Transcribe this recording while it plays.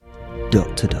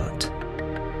Dot to Dot,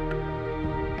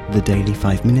 the daily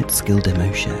 5-minute skill demo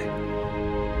show.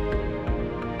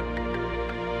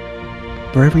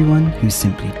 For everyone who's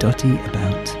simply dotty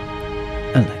about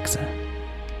Alexa.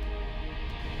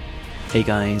 Hey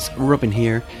guys, Robin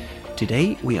here.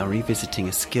 Today we are revisiting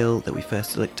a skill that we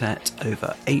first looked at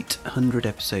over 800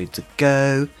 episodes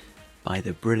ago by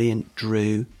the brilliant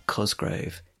Drew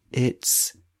Cosgrove.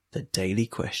 It's the daily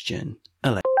question.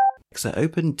 Alexa,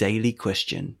 open daily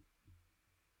question.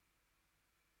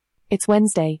 It's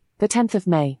Wednesday, the 10th of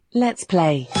May. Let's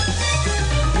play.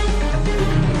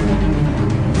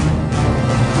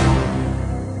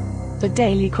 The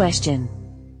daily question.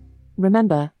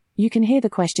 Remember, you can hear the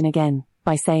question again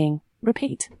by saying,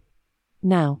 repeat.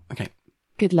 Now. Okay.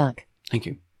 Good luck. Thank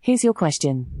you. Here's your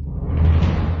question.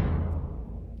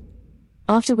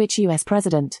 After which US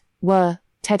president were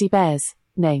teddy bears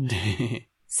named?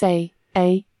 Say,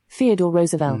 A. Theodore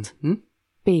Roosevelt. Mm-hmm.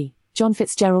 B. John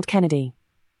Fitzgerald Kennedy.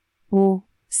 Or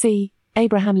C.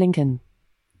 Abraham Lincoln.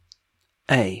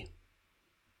 A.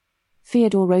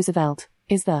 Theodore Roosevelt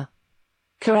is the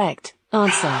correct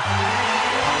answer.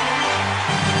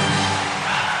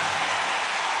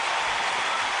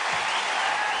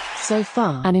 So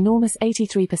far, an enormous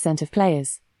 83% of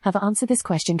players have answered this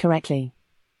question correctly.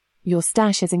 Your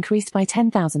stash has increased by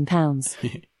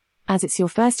 £10,000. As it's your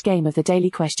first game of the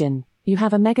daily question, you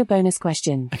have a mega bonus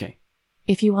question. Okay.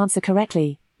 If you answer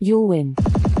correctly, you'll win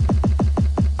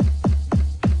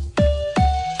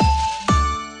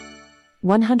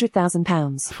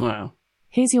 £100,000. Wow.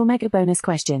 Here's your mega bonus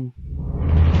question.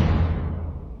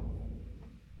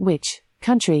 Which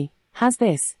country has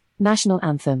this national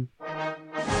anthem?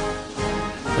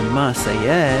 The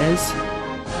Marseillaise.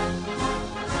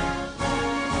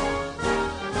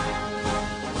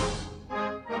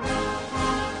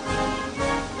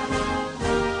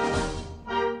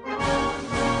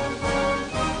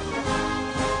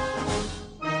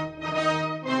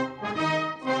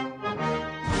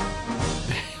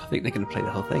 I think they're going to play the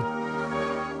whole thing.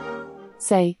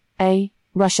 Say, A.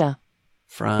 Russia.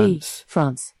 France. B.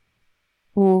 France.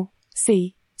 Or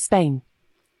C. Spain.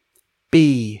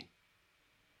 B.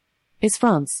 Is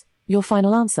France your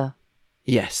final answer?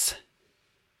 Yes.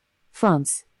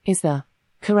 France is the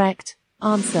correct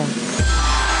answer.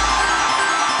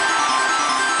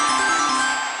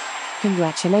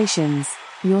 Congratulations.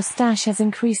 Your stash has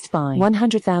increased by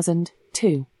 100,000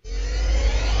 to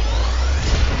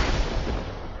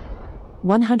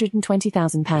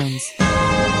 £120,000.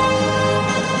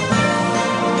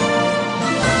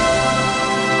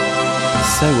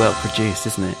 So well produced,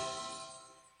 isn't it?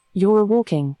 You're a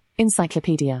walking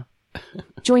encyclopedia.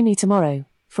 Join me tomorrow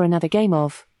for another game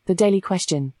of The Daily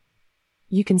Question.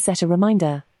 You can set a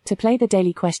reminder to play The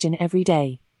Daily Question every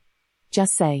day.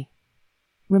 Just say,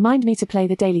 remind me to play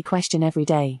The Daily Question every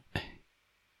day.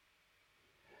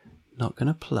 Not going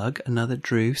to plug another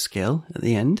Drew skill at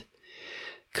the end.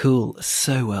 Cool.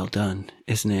 So well done,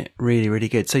 isn't it? Really, really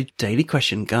good. So daily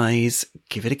question, guys.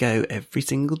 Give it a go every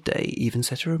single day. Even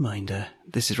set a reminder.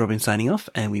 This is Robin signing off,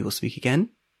 and we will speak again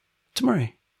tomorrow.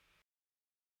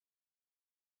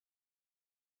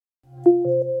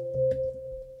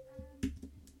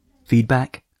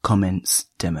 Feedback, comments,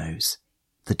 demos.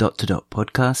 The Dot to Dot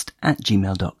podcast at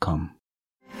gmail.com.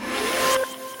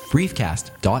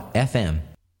 Briefcast.fm.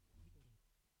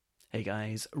 Hey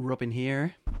guys, Robin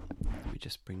here. Let me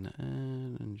just bring that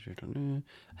in.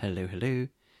 Hello, hello.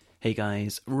 Hey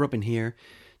guys, Robin here.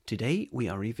 Today we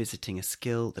are revisiting a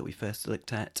skill that we first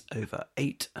looked at over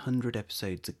 800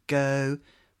 episodes ago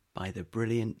by the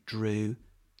brilliant Drew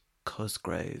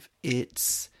Cosgrove.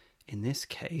 It's, in this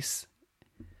case,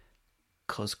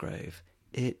 Cosgrove.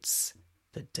 It's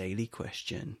the daily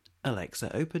question.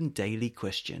 Alexa, open daily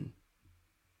question.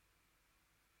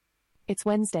 It's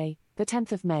Wednesday, the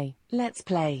 10th of May. Let's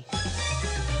play.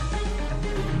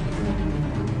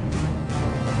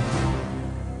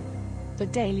 The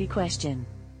daily question.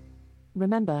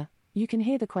 Remember, you can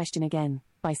hear the question again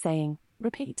by saying,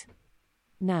 repeat.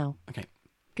 Now. Okay.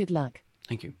 Good luck.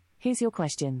 Thank you. Here's your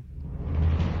question.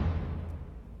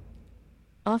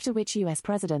 After which US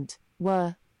president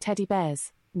were teddy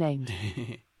bears named?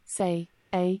 Say,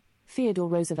 A. Theodore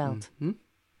Roosevelt. Mm-hmm.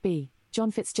 B. John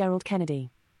Fitzgerald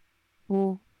Kennedy.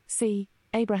 Or C.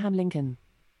 Abraham Lincoln.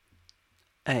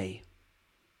 A.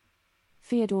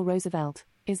 Theodore Roosevelt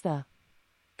is the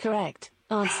correct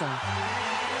answer.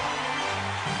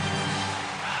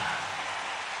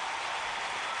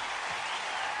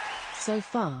 So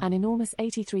far, an enormous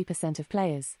 83% of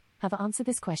players have answered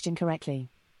this question correctly.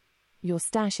 Your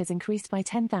stash has increased by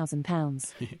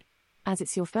 £10,000. As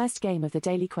it's your first game of the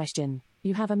daily question,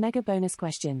 you have a mega bonus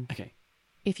question. Okay.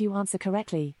 If you answer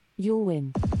correctly, you'll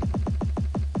win.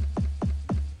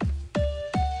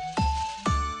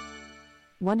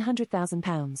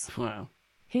 £100,000. Wow.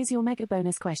 Here's your mega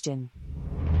bonus question.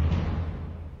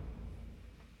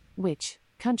 Which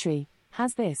country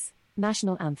has this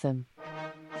national anthem?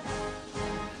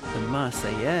 The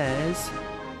Marseillaise.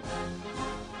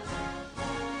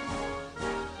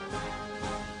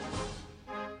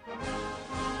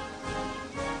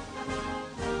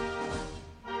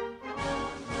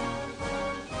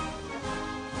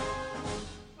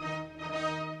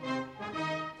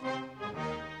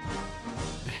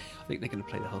 I think they're going to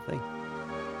play the whole thing.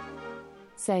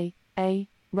 Say A.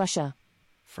 Russia, B.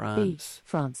 France.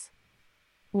 France,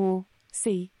 or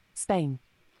C. Spain.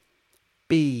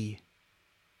 B.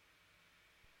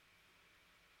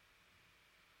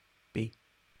 B.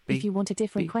 B. If you want a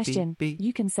different B, question, B, B.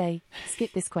 you can say,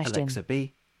 skip this question. Alexa,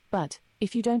 B. But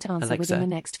if you don't answer Alexa. within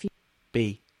the next few...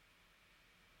 B.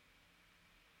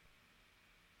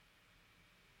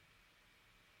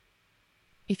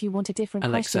 If you want a different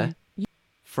Alexa. question,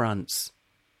 France.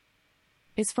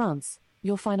 is France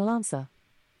your final answer?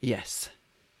 Yes.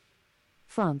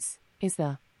 France is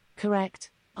the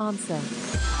correct answer.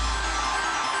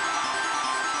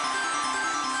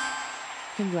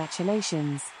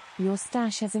 Congratulations, your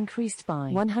stash has increased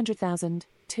by 100,000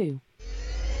 to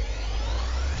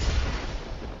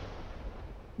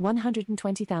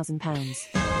 120,000 pounds.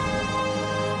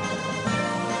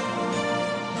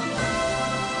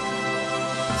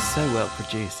 So well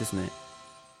produced, isn't it?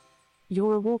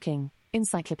 You're a walking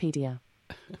encyclopedia.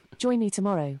 Join me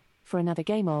tomorrow for another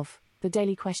game of The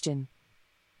Daily Question.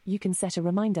 You can set a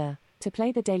reminder to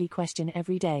play the daily question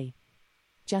every day.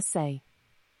 Just say,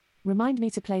 remind me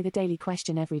to play the daily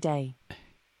question every day.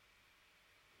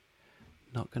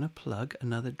 Not going to plug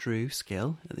another Drew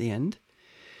skill at the end.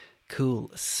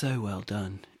 Cool. So well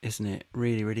done, isn't it?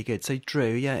 Really, really good. So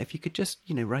Drew, yeah, if you could just,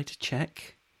 write a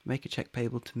check, make a check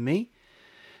payable to me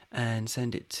and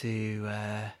send it to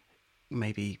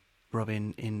maybe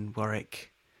Robin in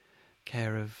Warwick,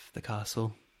 care of the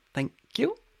castle. Thank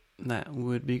you. That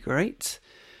would be great.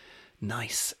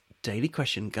 Nice. Daily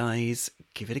question, guys.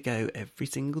 Give it a go every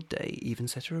single day. Even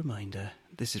set a reminder.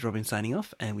 This is Robin signing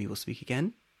off, and we will speak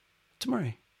again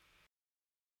tomorrow.